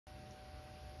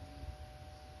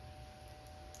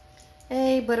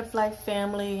Hey butterfly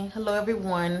family, hello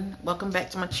everyone, welcome back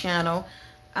to my channel.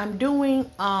 I'm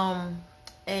doing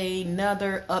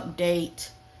another update.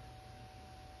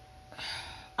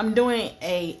 I'm doing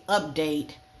a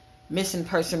update missing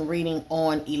person reading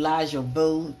on Elijah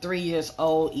Vu, 3 years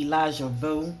old Elijah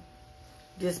Vu.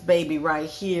 This baby right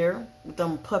here with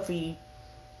them puffy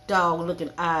dog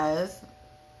looking eyes,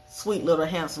 sweet little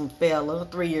handsome fella,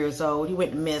 3 years old. He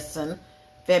went missing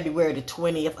February the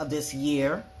 20th of this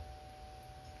year.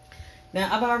 Now,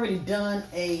 I've already done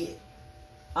a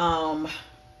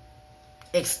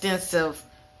extensive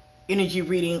energy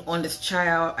reading on this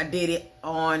child. I did it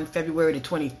on February the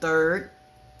 23rd.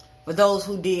 For those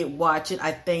who did watch it,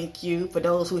 I thank you. For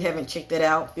those who haven't checked it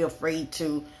out, feel free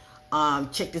to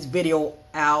check this video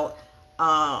out.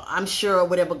 I'm sure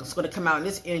whatever's going to come out in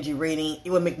this energy reading, it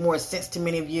will make more sense to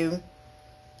many of you.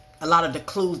 A lot of the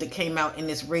clues that came out in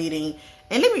this reading.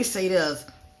 And let me say this.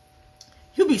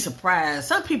 You'll be surprised.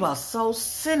 Some people are so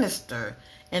sinister.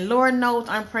 And Lord knows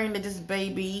I'm praying that this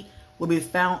baby will be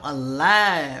found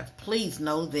alive. Please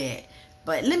know that.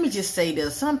 But let me just say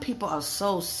this. Some people are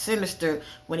so sinister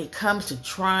when it comes to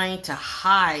trying to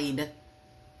hide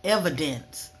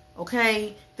evidence.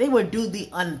 Okay? They will do the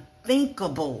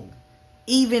unthinkable.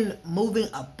 Even moving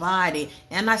a body.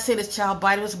 And I'm not saying this child's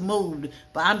body was moved.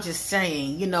 But I'm just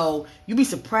saying, you know, you'll be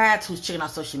surprised who's checking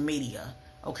out social media.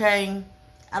 Okay?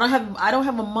 I don't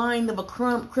have a mind of a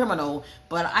criminal,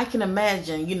 but I can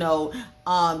imagine, you know,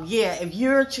 yeah, if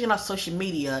you're checking out social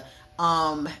media,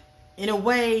 in a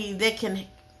way that can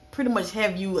pretty much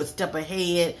have you a step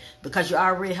ahead because you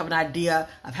already have an idea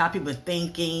of how people are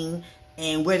thinking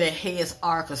and where their heads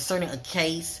are concerning a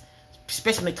case,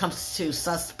 especially when it comes to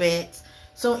suspects.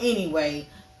 So anyway,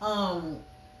 I'm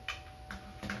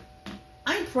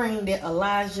praying that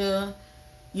Elijah,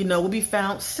 you know, will be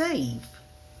found safe.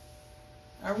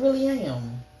 I really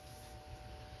am.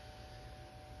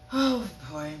 Oh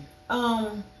boy.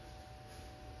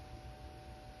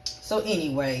 So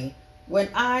anyway, when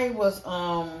I was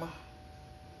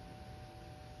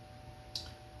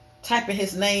typing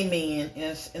his name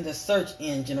in the search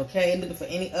engine, okay, looking for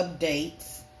any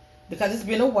updates, because it's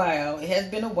been a while. It has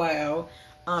been a while.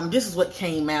 This is what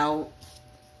came out,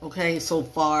 okay, so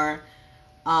far.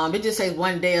 It just says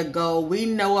 1 day ago, we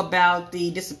know about the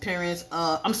disappearance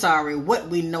of, what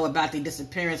we know about the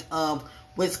disappearance of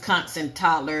Wisconsin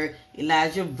toddler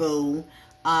Elijah Vu.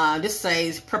 This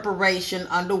says preparation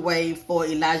underway for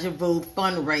Elijah Vu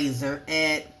fundraiser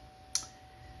at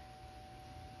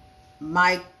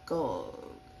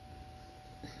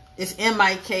it's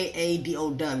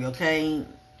Mikadow, okay?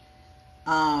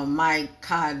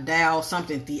 Mikadow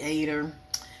something theater.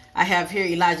 I have here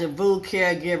Elijah Vu,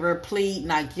 caregiver, plead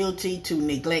not guilty to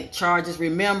neglect charges.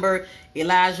 Remember,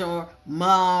 Elijah's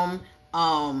mom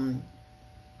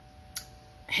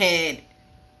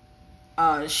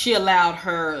she allowed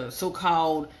her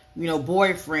so-called, you know,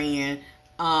 boyfriend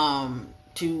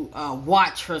to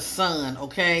watch her son,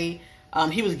 okay?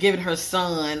 He was giving her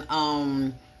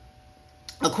son,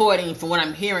 according from what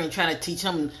I'm hearing, trying to teach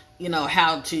him, you know,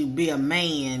 how to be a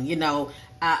man, you know.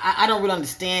 I don't really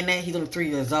understand that. He's only 3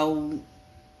 years old.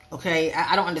 Okay,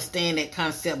 I don't understand that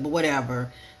concept, but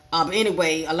whatever. But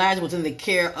anyway, Elijah was in the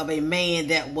care of a man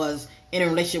that was in a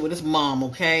relationship with his mom,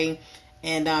 okay?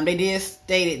 And they did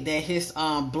stated that his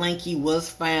blankie was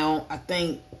found, I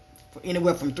think,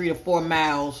 anywhere from 3 to 4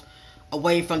 miles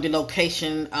away from the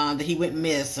location that he went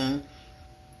missing.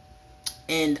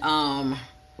 And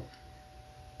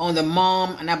on the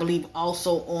mom, and I believe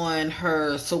also on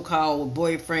her so-called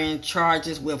boyfriend,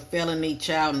 charges with felony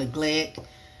child neglect.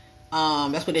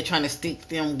 That's what they're trying to stick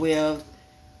them with.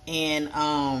 And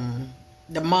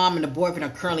the mom and the boyfriend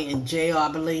are currently in jail,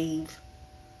 I believe.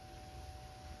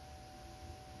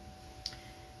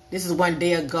 This is 1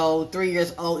 day ago. 3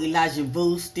 years old Elijah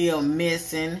Vu still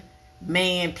missing.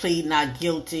 Man plead not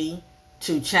guilty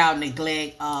to child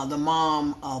neglect. The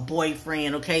mom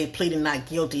boyfriend, okay, pleading not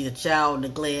guilty to child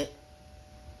neglect.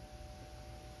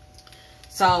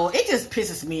 So it just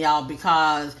pisses me off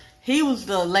because he was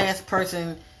the last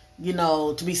person, you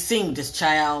know, to be seen with this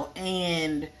child.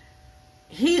 And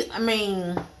I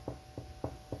mean,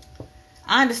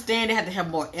 I understand they have to have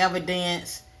more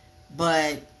evidence,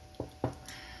 but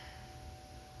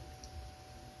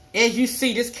as you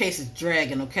see, this case is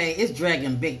dragging, okay? It's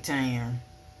dragging big time.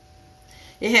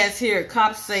 It has here,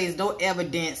 cops says no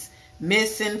evidence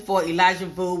missing for Elijah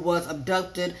Vu was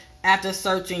abducted after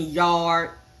searching yard.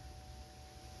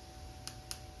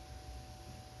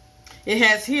 It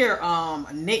has here a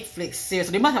Netflix series.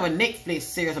 So they must have a Netflix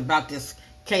series about this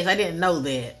case. I didn't know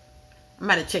that. I'm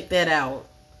about to check that out.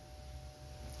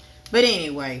 But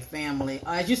anyway, family,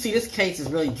 as you see, this case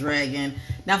is really dragging.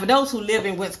 Now, for those who live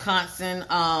in Wisconsin,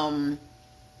 that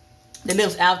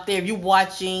lives out there, if you're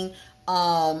watching,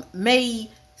 may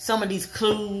some of these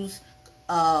clues,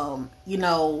 because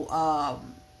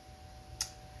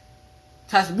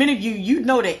many of you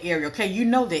know that area, okay? You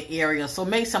know that area, so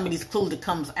maybe some of these clues that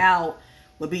comes out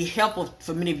would be helpful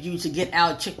for many of you to get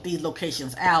out, check these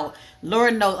locations out.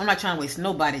 Lord knows, I'm not trying to waste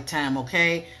nobody's time,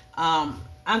 okay? I'm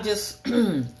just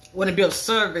want to be of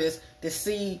service to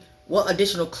see what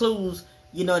additional clues,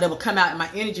 that will come out in my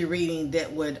energy reading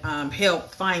that would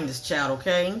help find this child,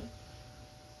 okay?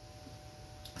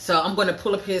 So I'm going to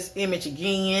pull up his image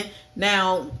again.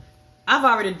 Now, I've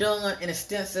already done an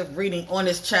extensive reading on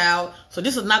this child, so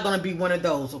this is not going to be one of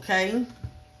those, okay?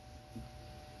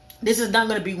 This is not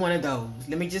going to be one of those.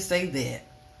 Let me just say that.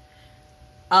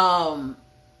 Hold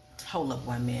up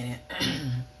 1 minute.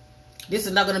 This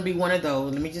is not going to be one of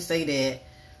those. Let me just say that.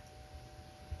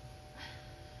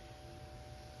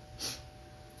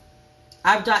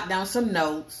 I've jotted down some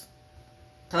notes,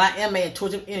 because I am a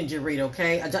intuitive energy reader,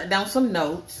 okay? I jotted down some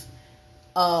notes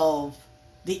of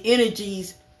the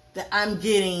energies that I'm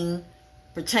getting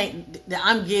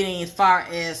as far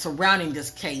as surrounding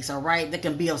this case, all right? That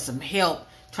can be of some help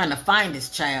trying to find this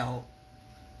child.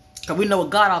 Because we know with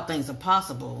God all things are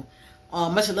possible.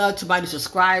 Much love to my new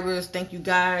subscribers. Thank you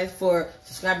guys for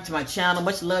subscribing to my channel.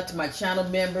 Much love to my channel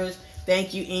members.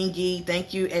 Thank you, Ingy.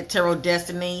 Thank you at Tarot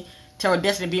Destiny. Tarot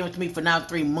Destiny being with me for now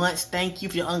 3 months. Thank you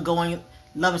for your ongoing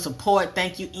love and support.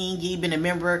 Thank you, Ingy. Been a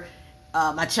member,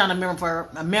 my channel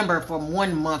member for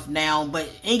 1 month now. But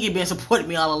Ingy been supporting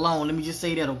me all along. Let me just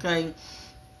say that, okay?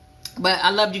 But I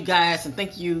love you guys, and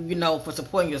thank you, for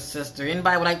supporting your sister.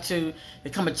 Anybody would like to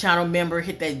become a channel member,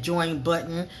 hit that join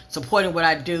button, supporting what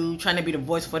I do, trying to be the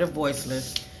voice for the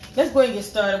voiceless. Let's go ahead and get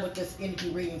started with this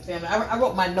energy reading, family. I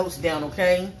wrote my notes down,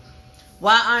 okay?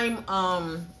 While I'm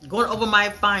going over my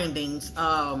findings,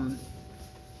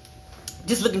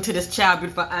 just looking to this child,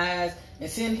 beautiful eyes, and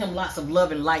sending him lots of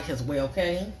love and light as well,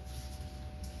 okay?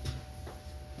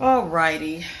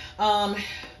 Alrighty.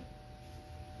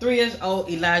 3 years old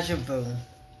Elijah Vu.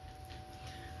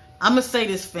 I'm going to say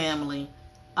this, family.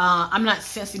 I'm not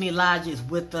sensing Elijah is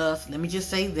with us. Let me just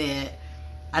say that.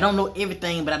 I don't know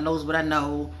everything, but I knows what I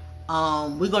know.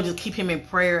 We're going to just keep him in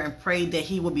prayer and pray that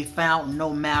he will be found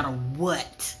no matter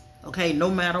what. Okay,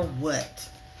 no matter what.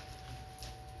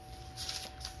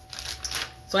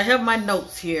 So I have my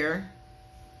notes here.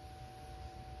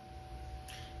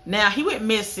 Now, he went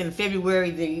missing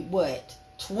February the,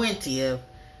 20th.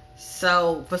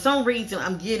 So, for some reason,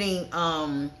 I'm getting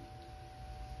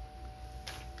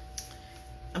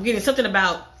something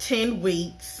about 10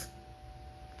 weeks.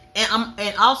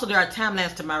 And also there are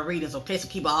timelines to my readings, okay? So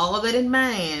keep all of that in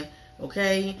mind,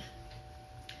 okay?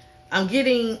 I'm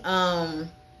getting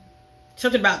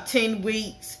something about 10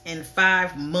 weeks and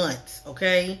 5 months,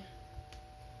 okay?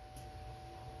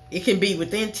 It can be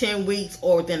within 10 weeks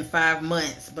or within 5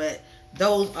 months, but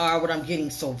those are what I'm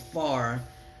getting so far.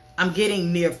 I'm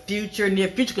getting near future. Near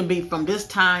future can be from this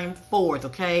time forth,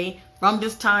 okay? From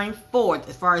this time forth,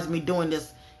 as far as me doing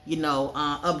this,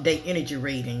 update energy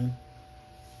reading.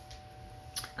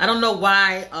 I don't know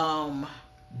why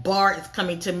Bart is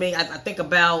coming to me. I think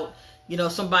about,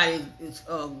 somebody is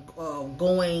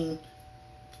going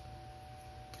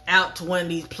out to one of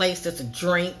these places to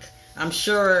drink. I'm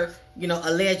sure,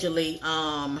 allegedly,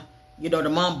 the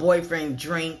mom boyfriend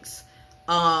drinks.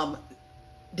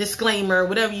 Disclaimer,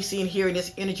 whatever you see and hear in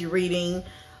this energy reading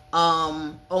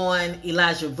on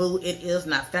Elijah Vu, it is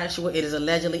not factual. It is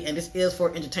allegedly, and this is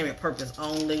for entertainment purpose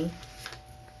only.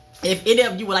 If any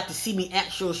of you would like to see me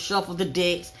actual shuffle the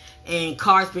decks and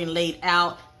cards being laid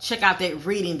out, check out that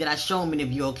reading that I shown many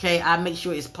of you, okay? I'll make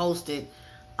sure it's posted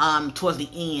towards the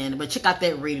end. But check out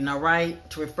that reading, all right?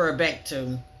 To refer back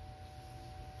to.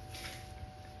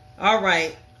 All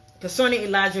right. Concerning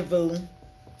Elijah Vu,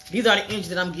 these are the energies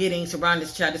that I'm getting surrounding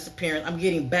this child disappearance. I'm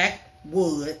getting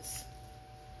backwoods,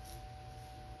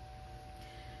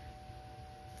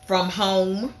 from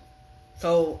home.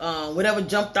 So whatever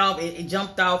jumped off, it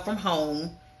jumped off from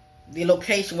home. The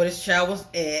location where this child was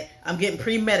at. I'm getting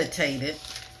premeditated.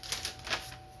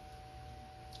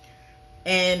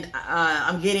 And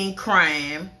I'm getting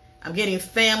crime. I'm getting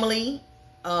family.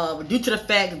 Due to the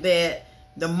fact that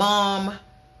the mom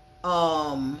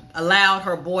allowed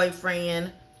her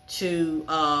boyfriend to,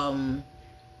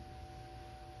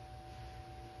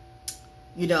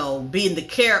 be in the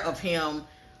care of him.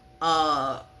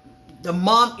 The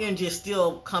mom energy is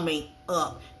still coming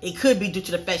up. It could be due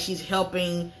to the fact she's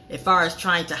helping as far as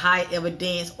trying to hide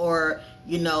evidence, or,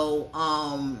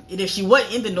 if she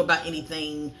wasn't in the know about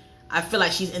anything, I feel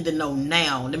like she's in the know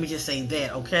now. Let me just say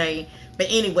that, okay? But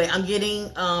anyway, I'm getting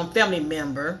family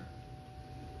member.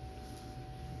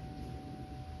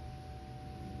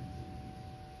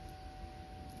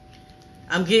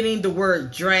 I'm getting the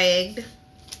word dragged.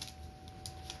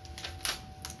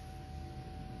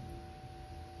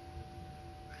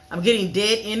 I'm getting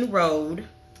dead end road.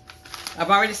 I've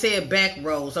already said back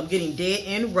road, so I'm getting dead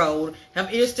end road.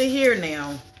 Have ears to hear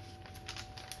now.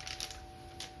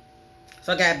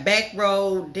 So I got back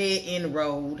road, dead end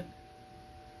road.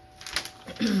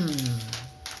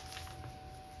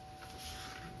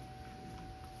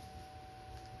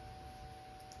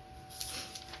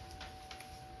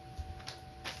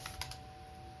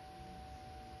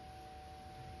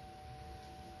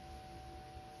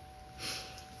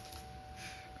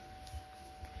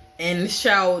 And this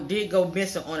child did go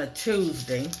missing on a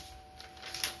Tuesday.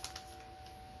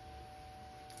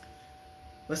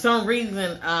 For some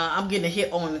reason, I'm getting a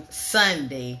hit on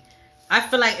Sunday. I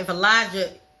feel like if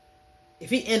Elijah, if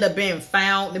he end up being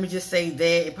found, let me just say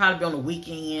that, it probably be on the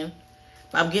weekend.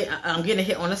 But I'm getting a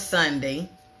hit on a Sunday.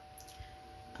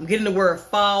 I'm getting the word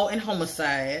fall and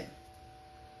homicide.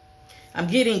 I'm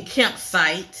getting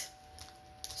campsite.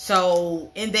 So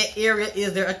in that area,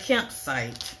 is there a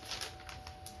campsite?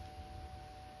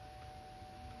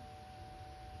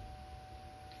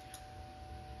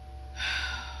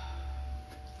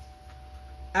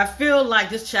 I feel like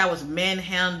this child was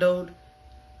manhandled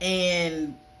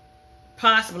and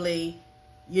possibly,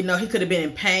 you know, he could have been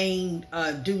in pain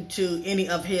due to any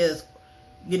of his,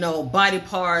 you know, body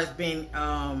parts being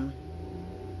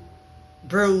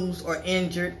bruised or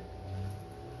injured.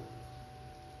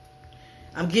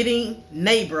 I'm getting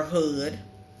neighborhood.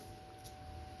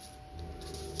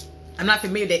 I'm not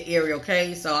familiar with that area,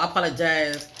 okay? So I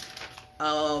apologize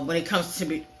when it comes to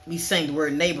me saying the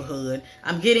word neighborhood.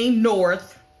 I'm getting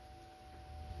north.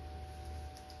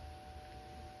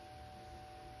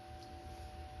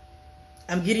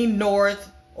 I'm getting north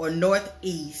or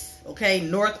northeast, okay?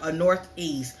 North or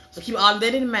northeast. So keep all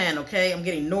that in mind, okay? I'm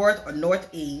getting north or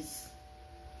northeast.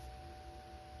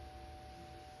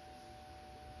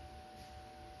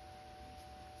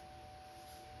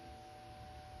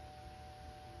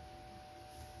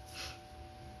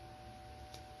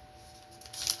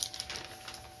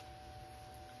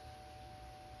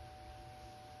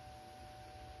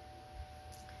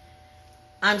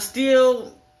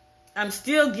 I'm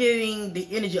still getting the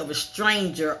energy of a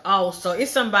stranger also. It's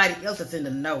somebody else that's in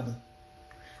the know.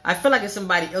 I feel like it's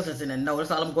somebody else that's in the know. That's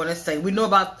all I'm going to say. We know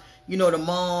about, you know, the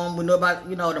mom. We know about,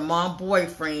 you know, the mom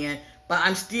boyfriend. But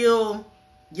I'm still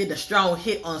getting a strong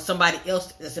hit on somebody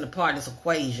else that's in a part of this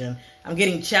equation. I'm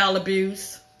getting child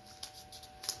abuse.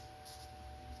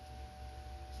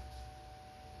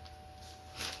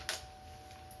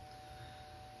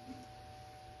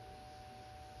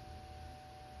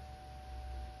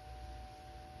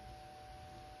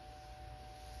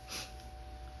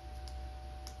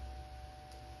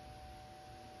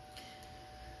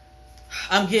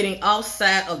 I'm getting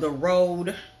outside of the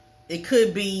road. It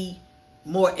could be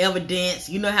more evidence.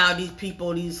 You know how these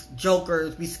people, these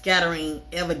jokers, be scattering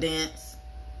evidence.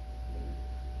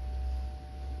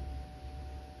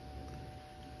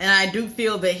 And I do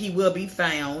feel that he will be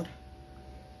found.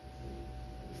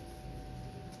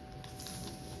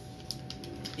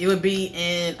 It would be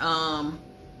in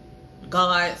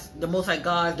God's, the Most High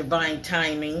God's divine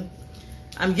timing.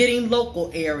 I'm getting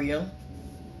local area.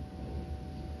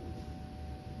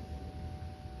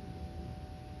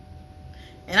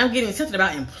 And I'm getting something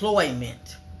about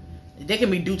employment. That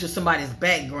can be due to somebody's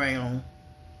background.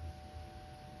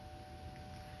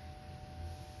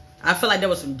 I feel like there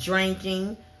was some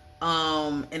drinking.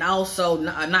 And also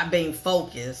not being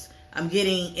focused. I'm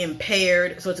getting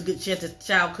impaired. So it's a good chance the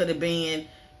child could have been,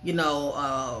 you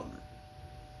know,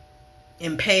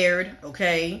 impaired.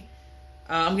 Okay.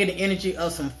 I'm getting energy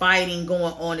of some fighting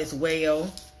going on as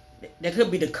well. There could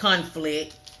be the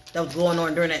conflict that was going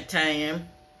on during that time.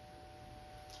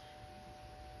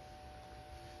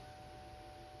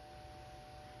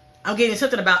 I'm getting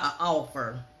something about an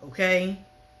offer, okay?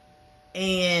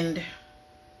 And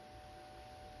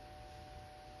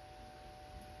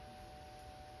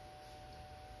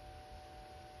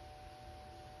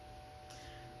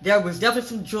there was definitely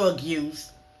some drug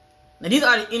use. Now, these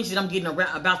are the energies that I'm getting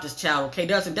around about this child, okay?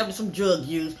 There's definitely some drug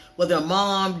use, whether a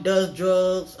mom does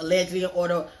drugs, allegedly,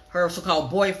 or her so-called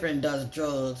boyfriend does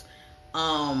drugs.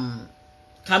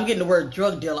 I'm getting the word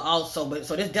drug dealer also, but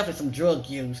so there's definitely some drug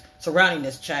use surrounding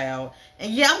this child.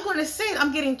 And yeah, I'm going to say it,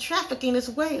 I'm getting trafficking as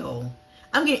well.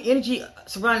 I'm getting energy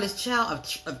surrounding this child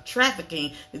of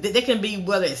trafficking. They can be,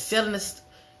 whether it's selling this,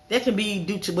 that can be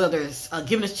due to whether it's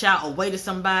giving this child away to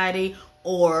somebody,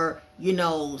 or, you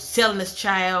know, selling this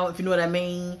child, if you know what I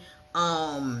mean.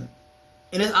 And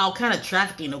it's all kind of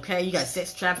trafficking, okay? You got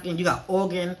sex trafficking, you got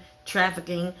organ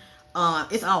trafficking.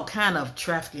 It's all kind of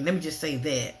trafficking. Let me just say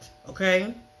that,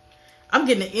 okay? I'm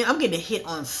getting a hit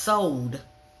on sold.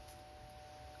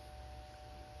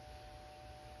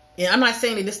 And I'm not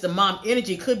saying that this is the mom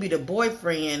energy. It could be the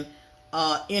boyfriend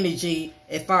energy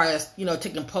as far as, you know,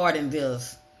 taking part in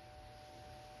this.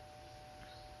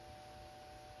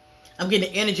 I'm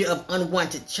getting the energy of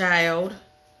unwanted child.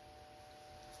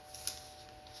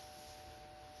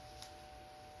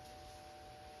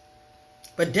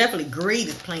 But definitely greed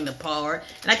is playing a part.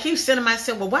 And I keep saying to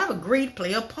myself, well, why would greed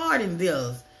play a part in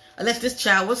this? Unless this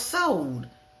child was sold.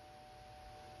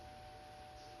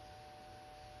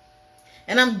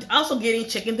 And I'm also getting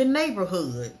checking the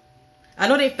neighborhood. I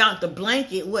know they found the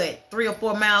blanket, 3 or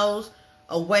 4 miles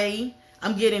away.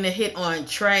 I'm getting a hit on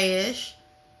trash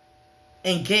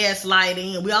and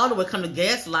gaslighting. And we all know when it comes to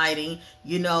gaslighting,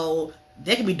 you know,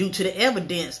 that can be due to the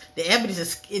evidence. The evidence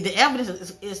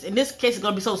is in this case, is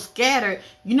going to be so scattered,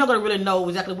 you're not going to really know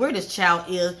exactly where this child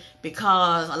is,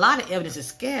 because a lot of evidence is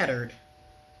scattered.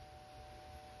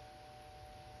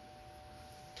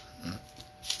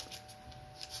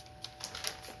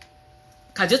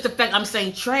 Because just the fact I'm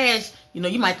saying trash, you know,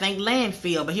 you might think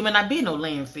landfill, but he might not be no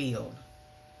landfill.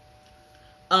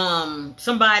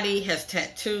 Somebody has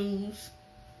tattoos.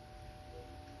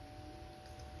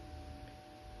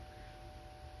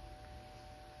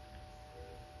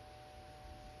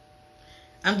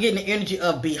 I'm getting the energy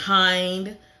of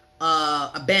behind,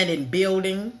 abandoned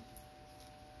building.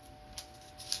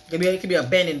 It could be an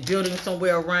abandoned building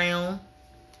somewhere around.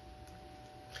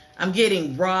 I'm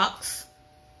getting rocks.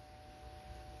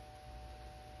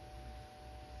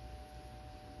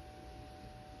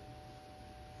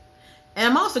 And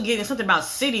I'm also getting something about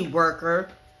city worker.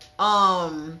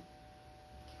 When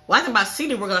I think about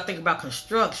city worker, I think about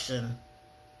construction.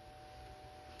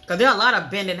 Because there are a lot of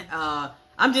abandoned,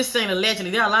 I'm just saying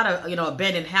allegedly, there are a lot of, you know,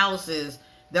 abandoned houses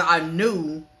that are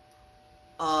new.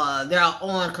 They are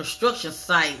on construction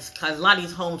sites, because a lot of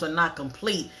these homes are not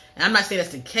complete. And I'm not saying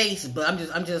that's the case, but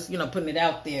I'm just, you know, putting it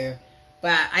out there.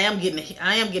 But I am getting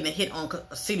a hit on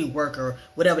a city worker,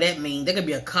 whatever that means. That could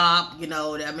be a cop, you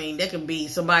know. I mean, that could be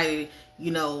somebody,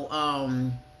 you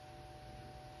know.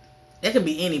 That could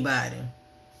be anybody.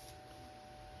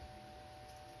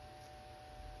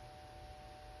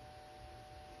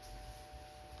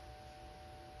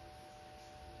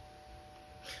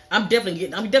 I'm definitely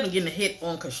getting a hit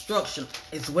on construction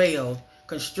as well.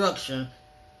 Construction.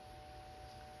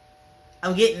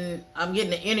 I'm getting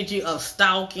the energy of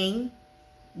stalking.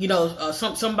 You know,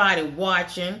 somebody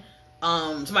watching.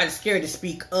 Somebody scared to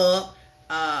speak up.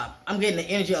 I'm getting the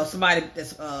energy of somebody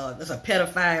that's a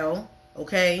pedophile.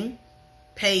 Okay,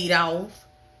 paid off.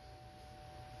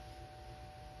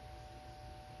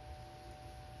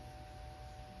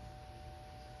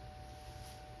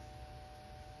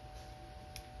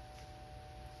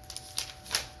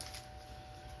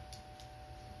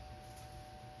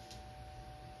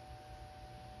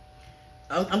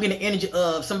 I'm getting the energy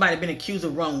of somebody being accused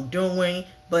of wrongdoing,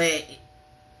 but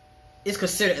it's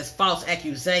considered as false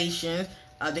accusations.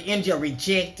 The energy of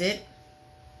rejected.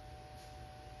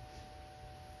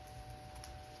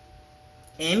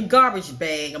 And garbage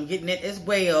bag. I'm getting it as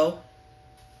well.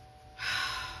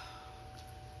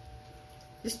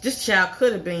 This child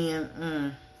could have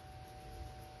been...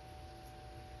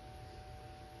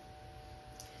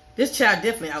 This child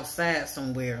definitely outside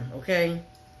somewhere, okay?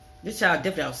 This child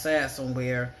definitely outside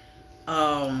somewhere.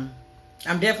 I'm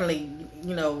definitely,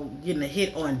 you know, getting a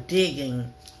hit on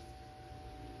digging.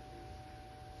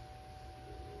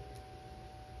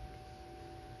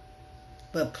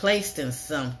 But placed in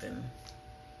something.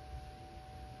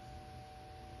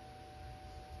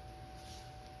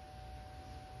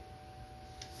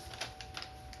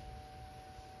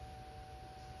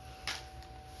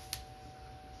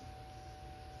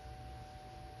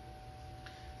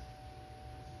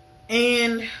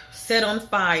 And set on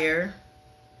fire.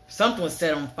 Something was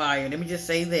set on fire. Let me just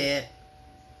say that.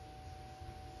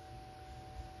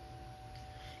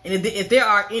 And if there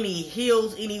are any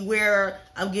hills anywhere,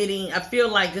 I feel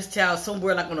like this child's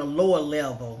somewhere like on a lower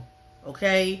level.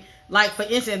 Okay? Like, for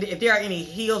instance, if there are any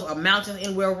hills or mountains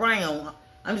anywhere around,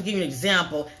 I'm just giving you an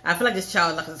example. I feel like this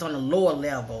child like it's on a lower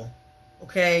level.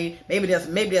 Okay? Maybe there's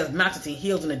mountains and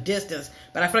hills in the distance,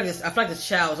 but I feel like this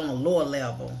child is on a lower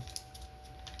level.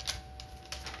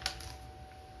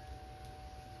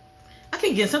 I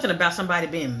can get something about somebody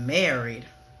being married.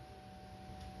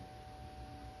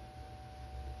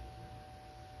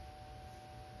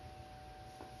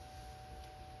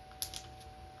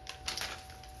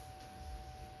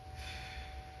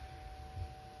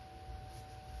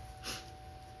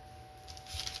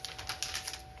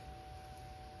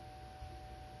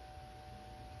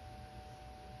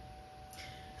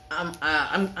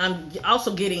 I'm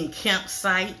also getting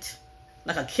campsite,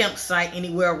 like a campsite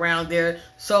anywhere around there.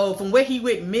 So from where he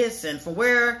went missing, from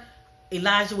where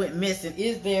Elijah went missing,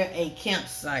 is there a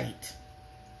campsite?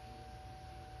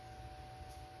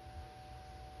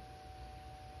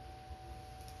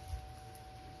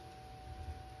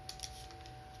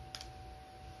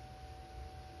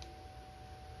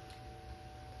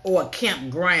 Or a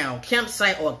campground,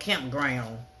 campsite or a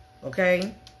campground,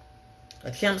 okay?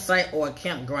 A campsite or a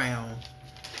campground.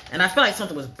 And I feel like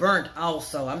something was burnt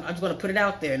also. I'm just going to put it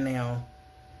out there now.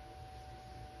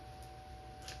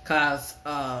 Because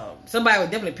somebody was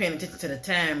definitely paying attention to the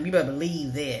time. You better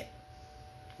believe that.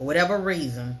 For whatever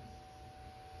reason.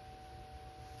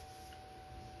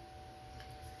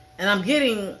 And I'm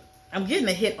getting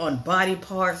a hit on body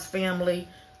parts, family.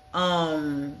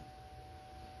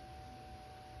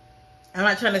 I'm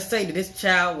not trying to say that this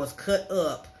child was cut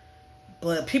up,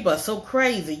 but people are so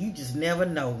crazy, you just never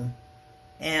know.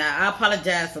 And I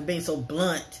apologize for being so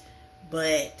blunt,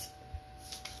 but,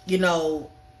 you know,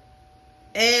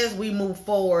 as we move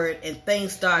forward and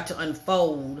things start to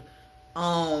unfold,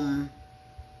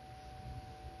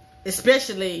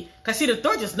 especially, because see, the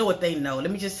authorities know what they know.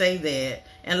 Let me just say that.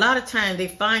 And a lot of times they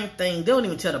find things, they don't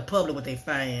even tell the public what they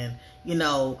find. You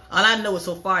know, all I know is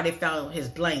so far they found his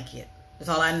blanket. That's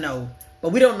all I know.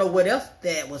 But we don't know what else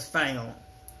that was found.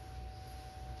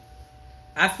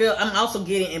 I feel I'm also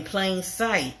getting in plain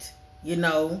sight, you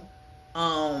know.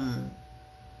 I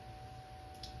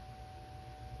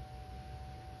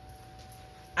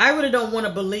really don't want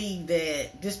to believe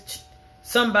that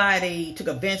somebody took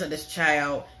advantage of this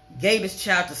child, gave this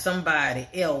child to somebody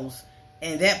else,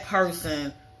 and that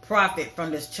person profit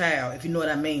from this child, if you know what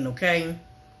I mean, okay?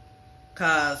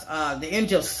 Because the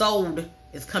energy of sold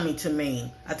is coming to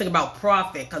me. I think about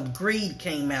profit because greed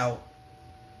came out.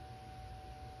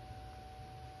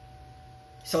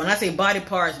 So when I say body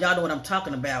parts, y'all know what I'm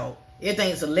talking about. Everything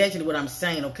is allegedly what I'm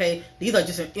saying, okay? These are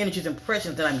just energies,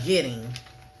 impressions that I'm getting.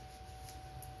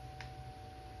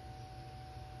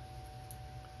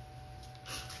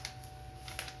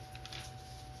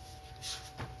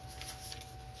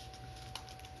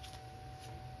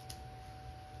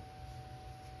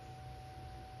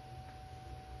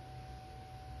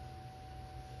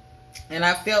 And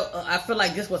I feel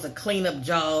like this was a cleanup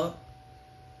job.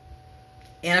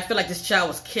 And I feel like this child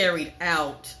was carried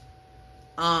out.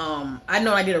 I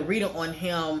know I did a reading on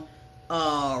him.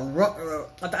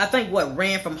 I think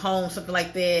ran from home, something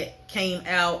like that, came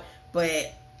out.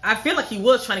 But I feel like he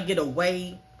was trying to get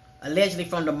away, allegedly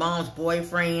from the mom's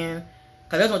boyfriend.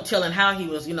 Because there's no telling how he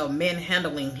was, you know,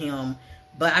 manhandling him.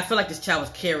 But I feel like this child was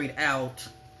carried out.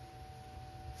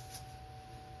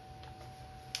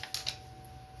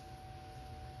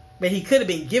 But he could have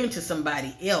been given to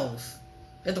somebody else.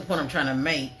 That's the point I'm trying to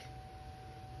make.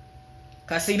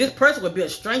 Because, see, this person would be a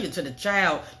stranger to the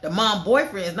child. The mom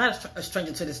boyfriend is not a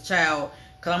stranger to this child.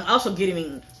 Because I'm also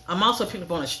picking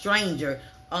up on a stranger.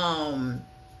 It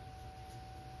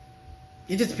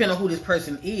just depends on who this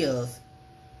person is.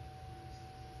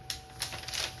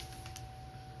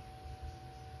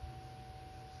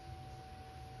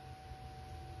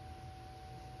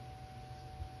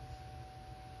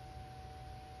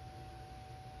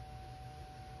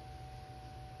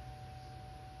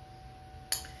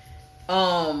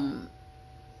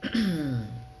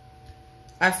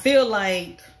 I feel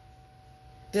like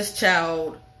this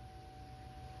child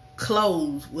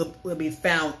clothes will be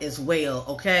found as well,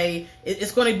 okay?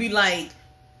 It's going to be like,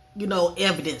 you know,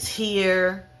 evidence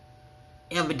here,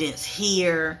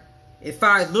 as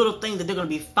far as little things that they're going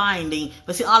to be finding.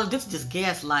 But see, all of this is just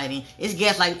gaslighting. It's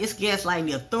gaslighting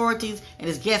the authorities, and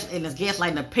it's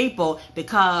gaslighting the people,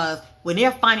 because when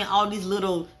they're finding all these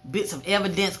little bits of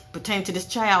evidence pertaining to this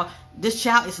child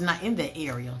is not in that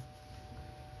area.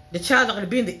 The child's not going to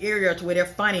be in the area to where they're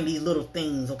finding these little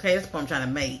things, okay? That's what I'm trying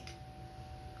to make.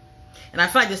 And I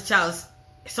feel like this child is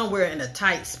somewhere in a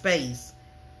tight space.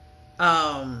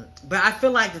 But I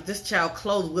feel like that this child's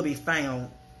clothes will be found.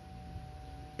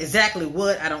 Exactly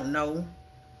what, I don't know.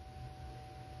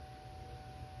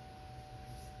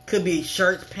 Could be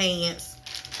shirts, pants,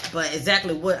 but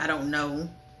exactly what, I don't know.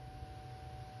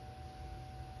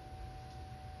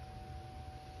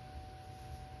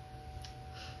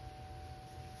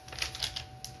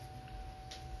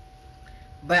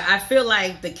 But I feel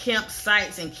like the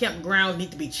campsites and campgrounds need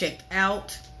to be checked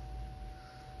out.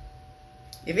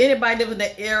 If anybody lives in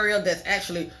that area that's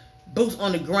actually boots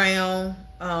on the ground,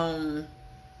 and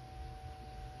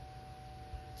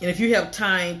if you have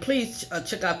time, please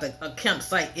check out the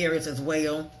campsite areas as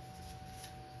well.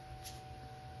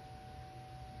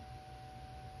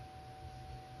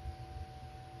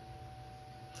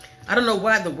 I don't know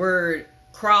why the word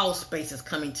crawl space is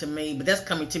coming to me, but that's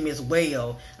coming to me as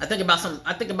well. I think about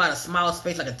a small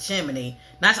space like a chimney.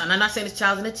 I'm not saying this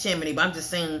child's in a chimney, but I'm just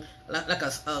saying like for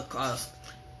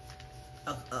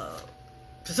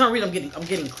some reason I'm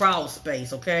getting crawl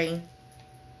space. Okay.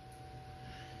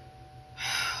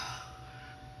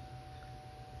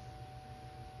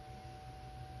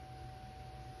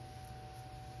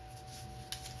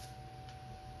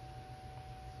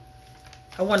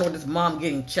 I wonder what this mom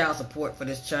getting child support for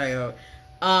this child.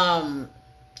 I'm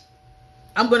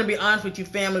going to be honest with you,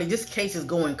 family. This case is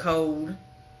going cold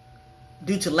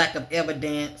due to lack of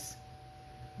evidence.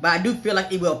 But I do feel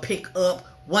like it will pick up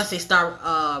once they start,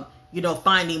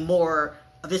 finding more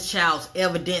of this child's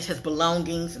evidence, his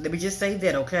belongings. Let me just say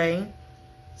that, okay?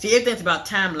 See, everything's about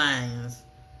timelines.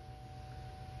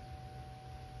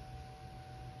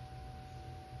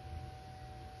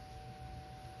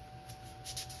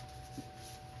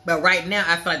 But right now,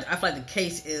 I feel like the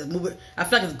case is moving. I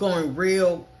feel like it's going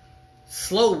real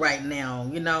slow right now,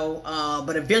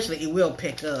 but eventually it will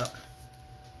pick up.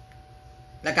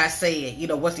 Like I said,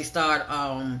 once they start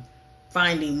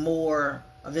finding more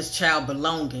of this child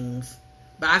belongings.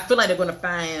 But I feel like they're going to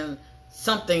find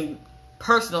something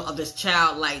personal of this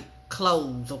child, like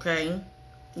clothes. Okay,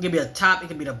 it could be the top, it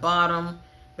could be the bottom,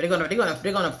 but they're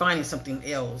gonna find something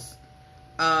else.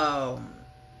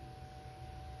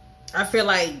 I feel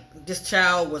like this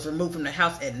child was removed from the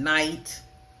house at night.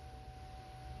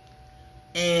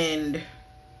 And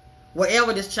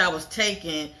wherever this child was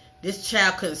taken, this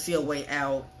child couldn't see a way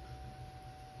out.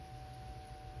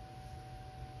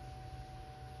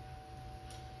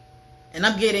 And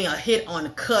I'm getting a hit on the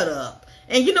cut up.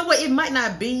 And you know what? It might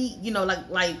not be,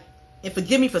 and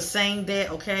forgive me for saying that,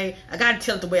 okay? I gotta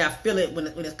tell it the way I feel it when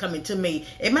it's coming to me.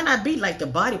 It might not be like the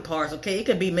body parts, okay? It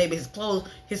could be maybe his clothes,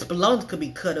 his belongings could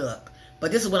be cut up.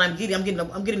 But this is what I'm getting.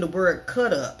 I'm getting the word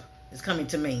cut up. It's coming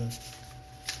to me.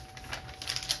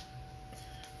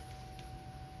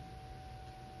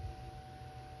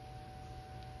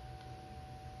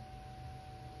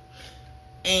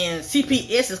 And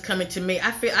CPS is coming to me.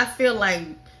 I feel like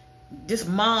this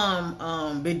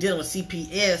mom been dealing with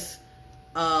CPS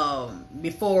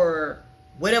before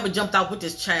whatever jumped out with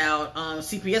this child.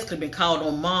 CPS could have been called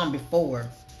on mom before.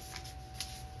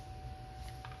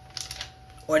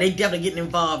 Or they definitely getting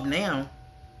involved now.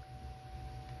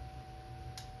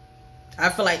 I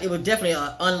feel like it was definitely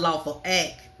an unlawful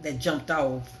act that jumped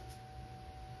off.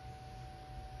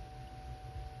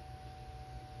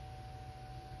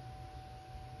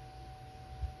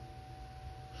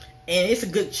 And it's a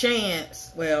good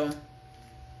chance, well,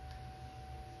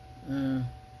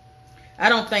 I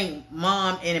don't think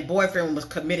mom and her boyfriend was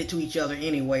committed to each other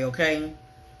anyway, okay?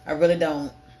 I really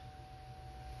don't.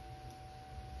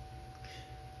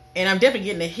 And I'm definitely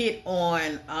getting a hit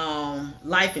on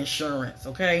life insurance,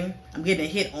 okay? I'm getting a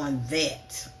hit on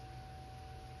that.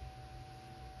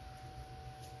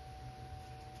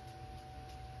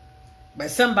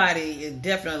 But somebody is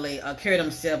definitely carried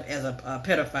themselves as a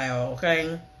pedophile,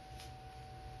 okay?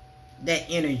 That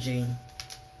energy.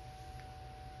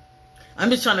 I'm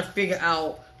just trying to figure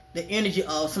out the energy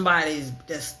of somebody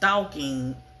that's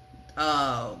stalking.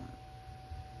 I'm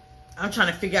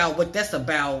trying to figure out what that's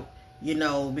about,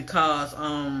 because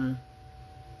I'm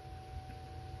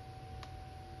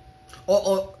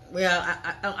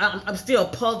still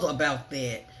puzzled about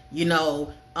that.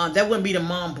 That wouldn't be the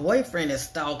mom boyfriend that's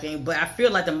stalking, but I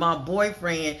feel like the mom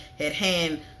boyfriend had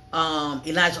hand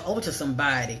Elijah over to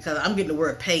somebody, because I'm getting the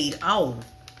word paid off.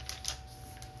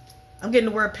 I'm getting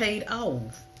the word paid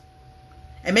off.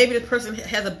 And maybe this person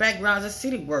has a background as a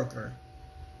city worker.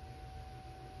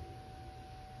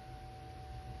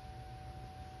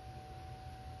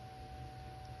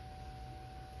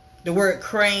 The word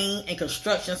crane and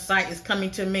construction site is coming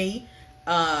to me.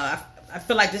 I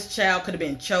feel like this child could have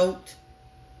been choked,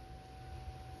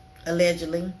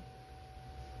 allegedly.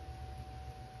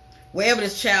 Wherever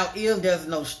this child is, there's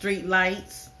no street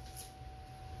lights.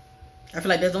 I feel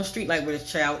like there's no street light where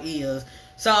this child is.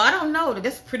 So I don't know.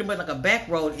 That's pretty much like a back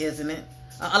road, isn't it?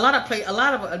 A lot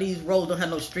of these roads don't have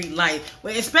no street light.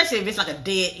 Well, especially if it's like a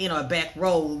dead end or a back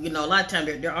road. A lot of times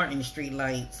there aren't any street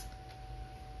lights.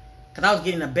 Because I was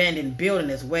getting an abandoned building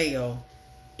as well.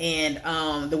 And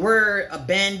the word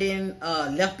abandoned,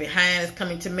 left behind is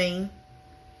coming to me.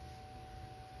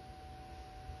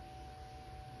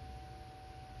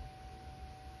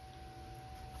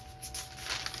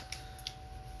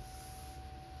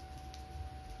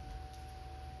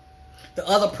 The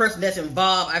other person that's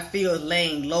involved, I feel, is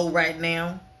laying low right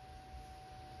now.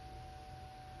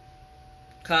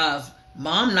 Because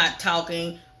mom not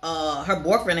talking. Her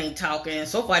boyfriend ain't talking.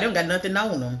 So far, they don't got nothing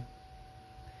on them.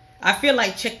 I feel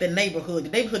like check the neighborhood. The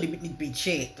neighborhood needs to be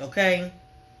checked, okay?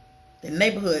 The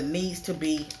neighborhood needs to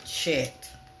be checked.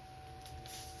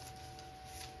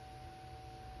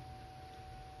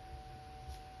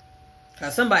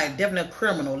 Because somebody definitely a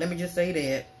criminal. Let me just say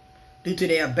that. Due to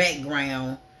their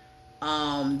background.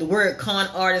 The word con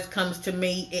artist comes to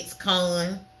me.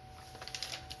 Ex-con.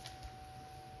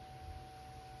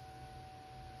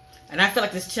 And I feel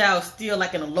like this child's still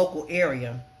like in a local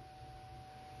area.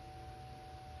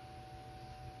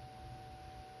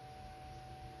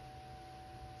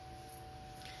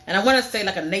 And I want to say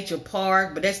like a nature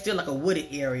park, but that's still like a wooded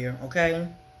area, okay?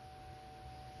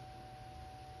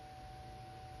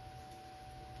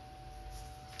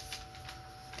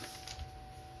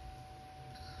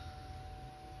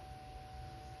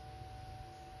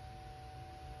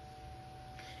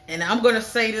 And I'm gonna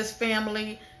say this,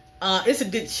 family, it's a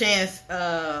good chance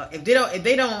if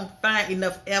they don't find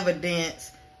enough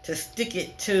evidence to stick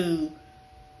it to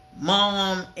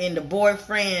mom and the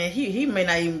boyfriend, he may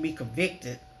not even be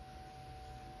convicted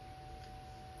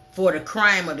for the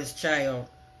crime of this child.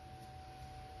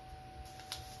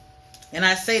 And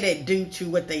I say that due to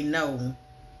what they know.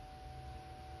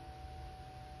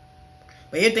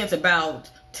 But everything's about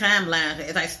timelines.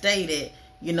 As I stated,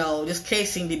 you know, this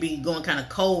case seems to be going kind of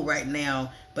cold right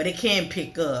now, but it can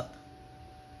pick up.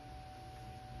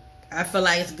 I feel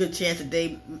like it's a good chance that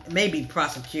they may be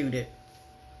prosecuted.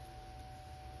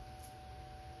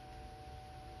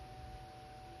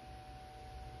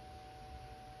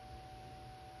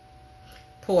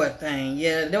 Poor thing.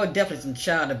 Yeah, there was definitely some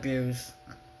child abuse.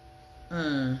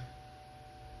 There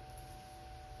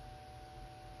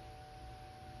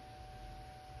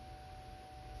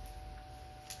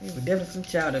was definitely some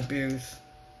child abuse.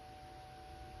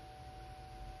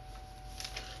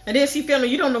 And then, see, family,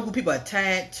 you don't know who people are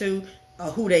tied to or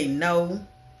who they know.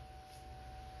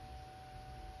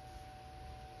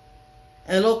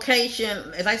 And the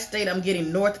location, as I stated, I'm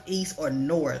getting northeast or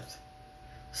north.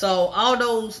 So all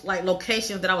those like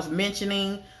locations that I was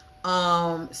mentioning,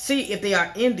 see if they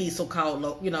are in these so-called,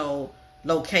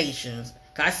 locations.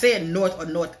 Cause I said north or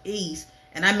northeast,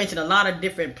 and I mentioned a lot of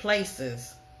different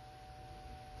places.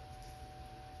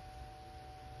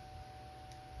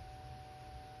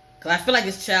 Cause I feel like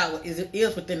this child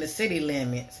is within the city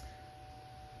limits.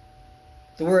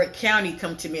 The word county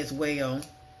come to me as well.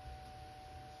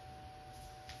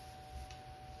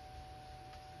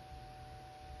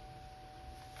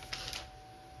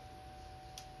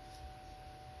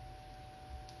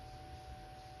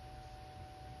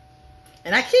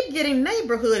 And I keep getting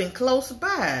neighborhood and close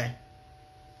by.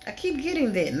 I keep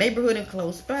getting that. Neighborhood and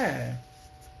close by.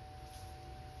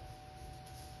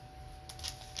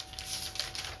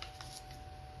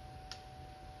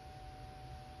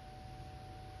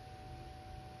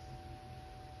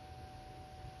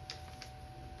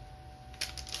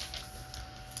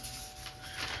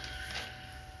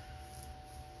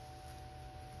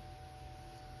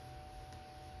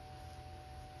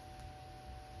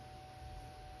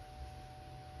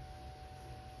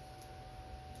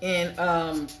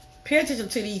 And pay attention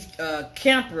to these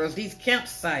campers, these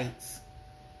campsites.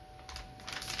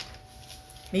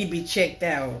 Need to be checked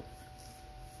out.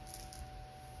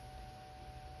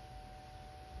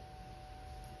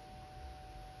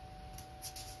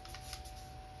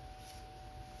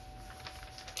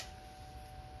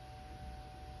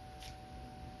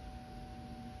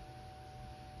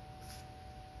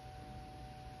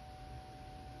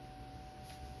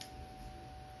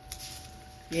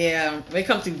 Yeah, when it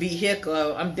comes to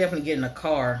vehicle, I'm definitely getting a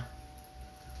car.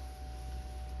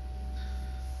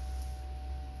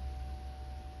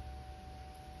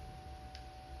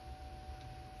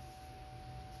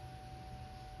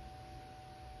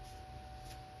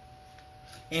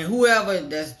 And whoever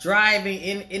that's driving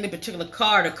in a particular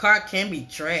car, the car can be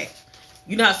tracked.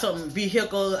 You know how some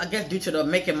vehicle, I guess due to the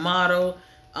make and model,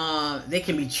 they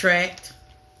can be tracked.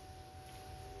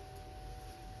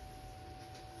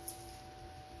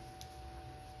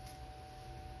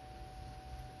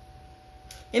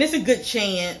 And it's a good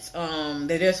chance that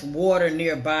there's water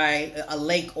nearby, a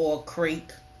lake or a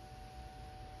creek.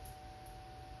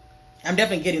 I'm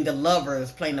definitely getting the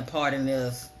lovers playing a part in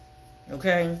this.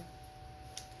 Okay?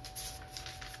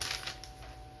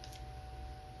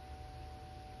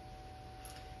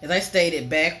 As I stated,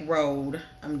 back road,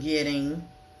 I'm getting.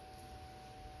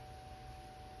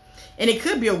 And it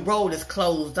could be a road that's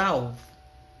closed off.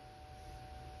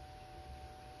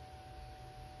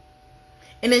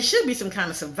 And there should be some kind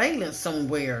of surveillance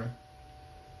somewhere.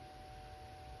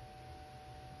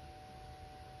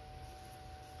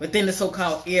 within the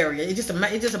so-called area. It's just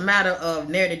a matter of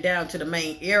narrowing it down to the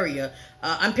main area.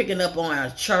 I'm picking up on a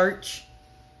church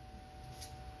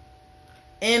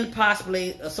and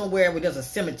possibly somewhere where there's a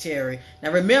cemetery.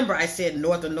 Now remember, I said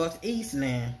north or northeast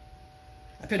now.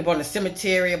 I picked up on a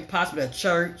cemetery, possibly a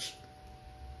church.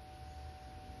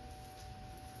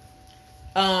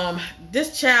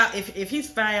 This child, if he's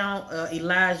found,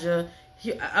 Elijah,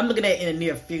 I'm looking at it in the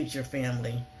near future,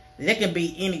 family. It can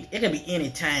be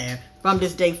any time from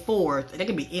this day forth. It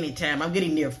can be any time. I'm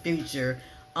getting near future.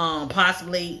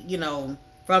 Possibly, you know,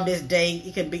 from this day,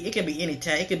 it can be any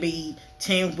time. It could be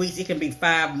 10 weeks. It can be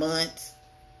 5 months.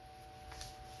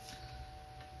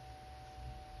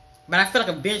 But I feel like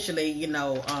eventually, you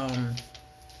know,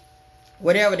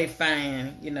 whatever they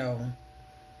find, you know,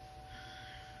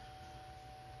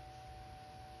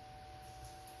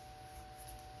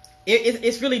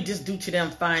 it's really just due to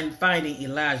them finding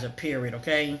Elijah, period,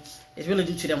 okay? It's really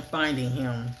due to them finding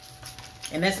him.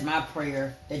 And that's my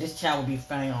prayer, that this child will be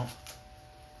found.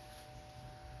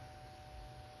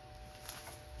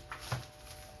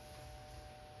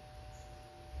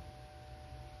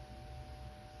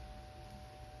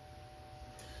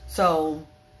 So,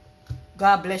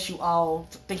 God bless you all.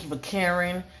 Thank you for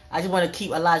caring. I just want to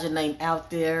keep Elijah's name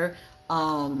out there.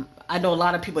 I know a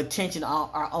lot of people's attention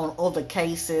are on other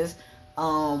cases.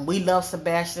 We love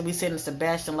Sebastian. We send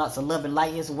Sebastian lots of love and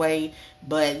light his way.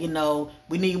 But, you know,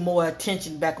 we need more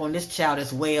attention back on this child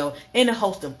as well. And a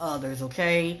host of others,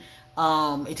 okay?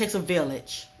 It takes a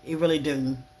village. It really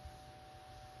do.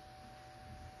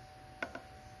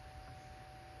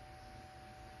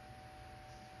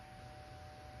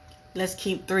 Let's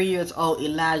keep 3-year-old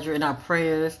Elijah in our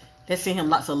prayers. Let's send him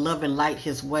lots of love and light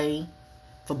his way.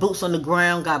 For Boots on the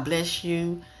Ground, God bless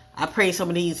you. I pray some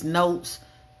of these notes,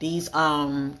 these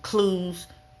clues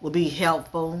will be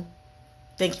helpful.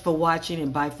 Thank you for watching,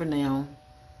 and bye for now.